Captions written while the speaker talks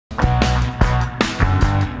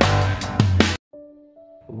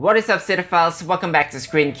What is up, cinephiles? Welcome back to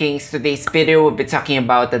Screen Kings. Today's video we'll be talking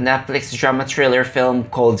about the Netflix drama thriller film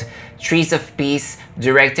called Trees of Peace,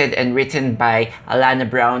 directed and written by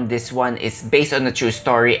Alanna. This one is based on a true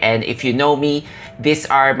story, and if you know me, these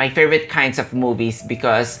are my favorite kinds of movies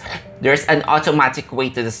because there's an automatic way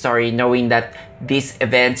to the story knowing that these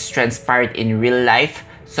events transpired in real life,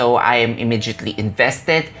 so I am immediately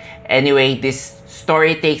invested. Anyway, this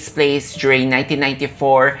story takes place during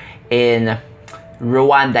 1994 in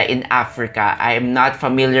Rwanda in Africa. I am not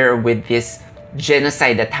familiar with this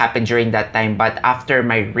genocide that happened during that time, but after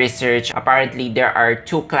my research, apparently there are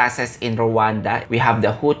two classes in Rwanda. We have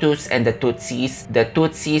the Hutus and the Tutsis. The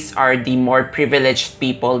Tutsis are the more privileged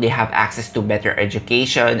people. They have access to better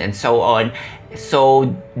education and so on.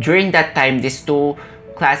 So during that time, these two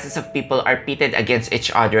classes of people are pitted against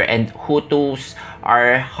each other, and Hutus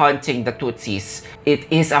are hunting the Tutsis. It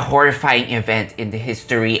is a horrifying event in the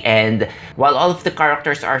history, and while all of the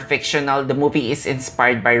characters are fictional, the movie is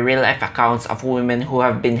inspired by real-life accounts of women who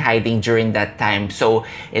have been hiding during that time. So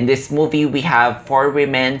in this movie, we have 4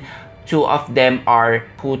 women. 2 of them are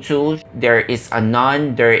Hutu. There is a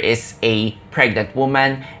nun, there is a pregnant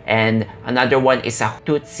woman, and another one is a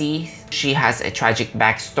Tutsi. She has a tragic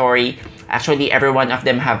backstory. Actually, every one of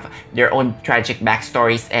them have their own tragic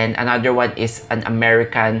backstories, and another one is an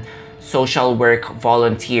American social work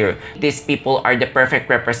volunteer. These people are the perfect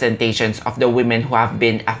representations of the women who have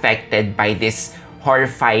been affected by this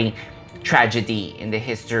horrifying tragedy in the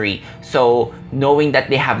history. So knowing that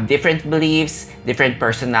they have different beliefs, different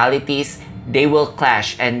personalities, they will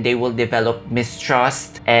clash and they will develop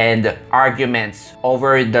mistrust and arguments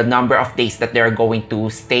over the number of days that they're going to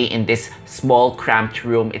stay in this small cramped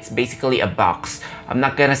room. It's basically a box. I'm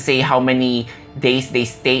not gonna say how many days they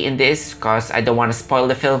stay in this because I don't want to spoil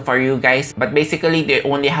the film for you guys, but basically they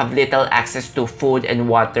only have little access to food and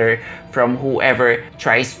water from whoever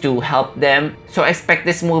tries to help them. So expect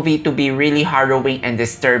this movie to be really harrowing and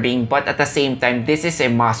disturbing, but at the same time, this is a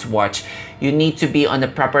must watch. You need to be on the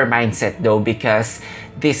proper mindset though, because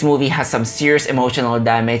this movie has some serious emotional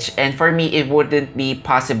damage, and for me it wouldn't be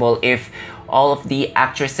possible if all of the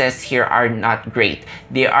actresses here are not great.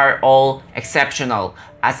 They are all exceptional.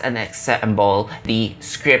 As an ensemble, the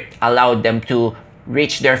script allowed them to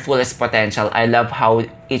reach their fullest potential. I love how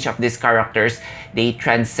each of these characters, they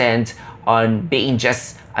transcend on being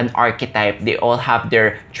just an archetype. They all have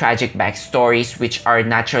their tragic backstories, which are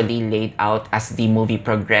naturally laid out as the movie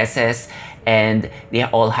progresses, and they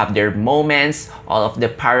all have their moments. All of the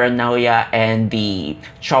paranoia and the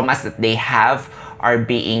traumas that they have are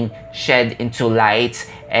being shed into light,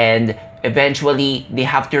 and eventually they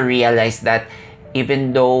have to realize that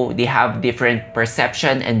even though they have different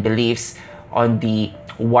perception and beliefs on the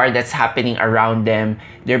war that's happening around them,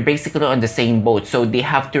 they're basically on the same boat. So they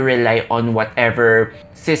have to rely on whatever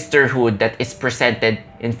sisterhood that is presented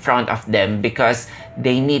in front of them because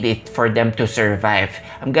they need it for them to survive.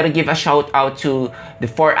 I'm gonna give a shout out to the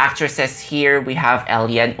 4 actresses here. We have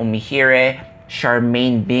Eliane, Umuhire,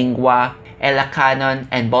 Charmaine, Bingwa, Eliane,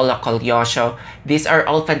 and Bola, Koleosho. These are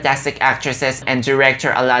all fantastic actresses, and director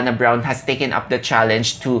Alanna has taken up the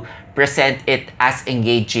challenge to present it as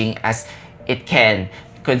engaging as it can,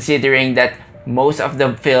 considering that most of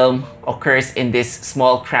the film occurs in this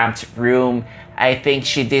small cramped room. I think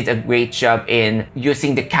she did a great job in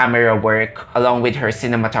using the camera work along with her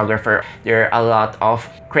cinematographer. There are a lot of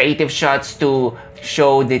creative shots to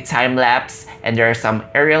show the time lapse, and there are some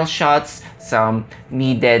aerial shots, some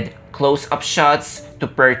needed close-up shots to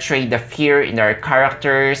portray the fear in our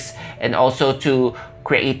characters and also to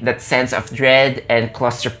create that sense of dread and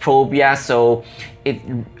claustrophobia. So it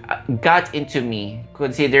got into me,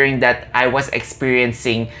 considering that I was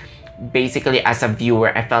experiencing, basically as a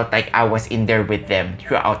viewer, I felt like I was in there with them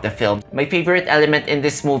throughout the film. My favorite element in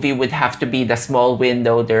this movie would have to be the small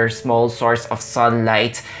window, their small source of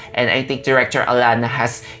sunlight, and I think director Alanna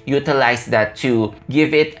has utilized that to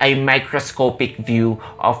give it a microscopic view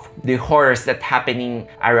of the horrors that happening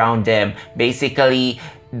around them. Basically,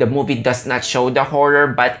 the movie does not show the horror,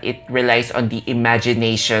 but it relies on the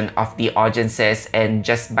imagination of the audiences, and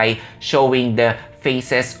just by showing the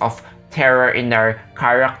faces of terror in our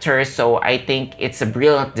characters. So I think it's a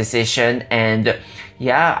brilliant decision, and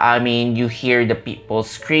yeah, I mean, you hear the people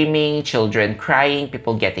screaming, children crying,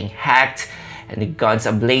 people getting hacked, and the guns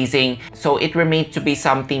are blazing. So it remains to be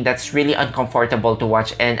something that's really uncomfortable to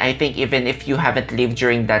watch, and I think even if you haven't lived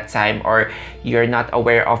during that time or you're not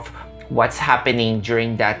aware of what's happening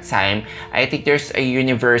during that time, I think there's a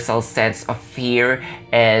universal sense of fear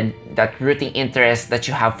and that rooting interest that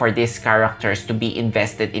you have for these characters to be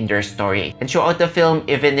invested in their story. And throughout the film,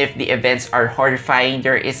 even if the events are horrifying,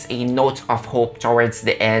 there is a note of hope towards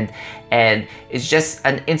the end, and it's just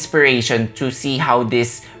an inspiration to see how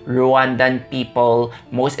these Rwandan people,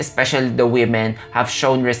 most especially the women, have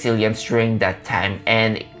shown resilience during that time.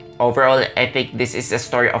 And overall, I think this is a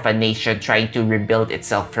story of a nation trying to rebuild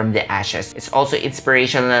itself from the ashes. It's also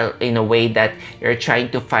inspirational in a way that you're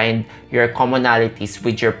trying to find your commonalities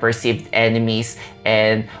with your perceived enemies,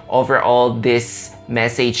 and overall this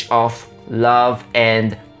message of love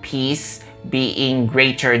and peace being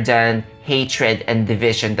greater than hatred and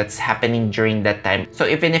division that's happening during that time. So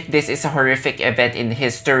even if this is a horrific event in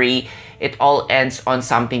history, it all ends on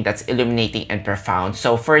something that's illuminating and profound.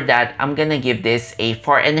 So for that, I'm gonna give this a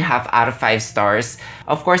 4.5 out of 5 stars.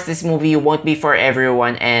 Of course, this movie won't be for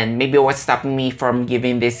everyone, and maybe what's stopping me from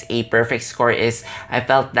giving this a perfect score is I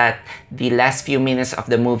felt that the last few minutes of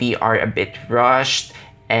the movie are a bit rushed,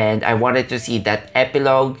 and I wanted to see that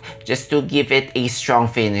epilogue just to give it a strong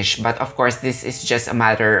finish. But of course, this is just a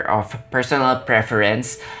matter of personal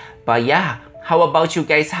preference. But yeah, how about you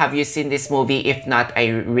guys? Have you seen this movie? If not,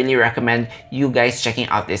 I really recommend you guys checking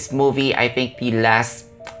out this movie. I think the last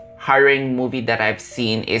harrowing movie that I've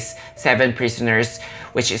seen is Seven Prisoners,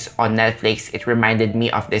 which is on Netflix. It reminded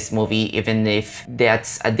me of this movie, even if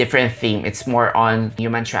that's a different theme. It's more on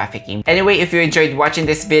human trafficking. Anyway, if you enjoyed watching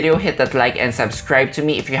this video, hit that like and subscribe to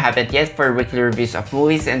me if you haven't yet for weekly reviews of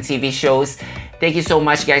movies and TV shows. Thank you so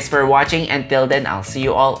much guys for watching. Until then, I'll see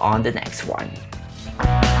you all on the next one.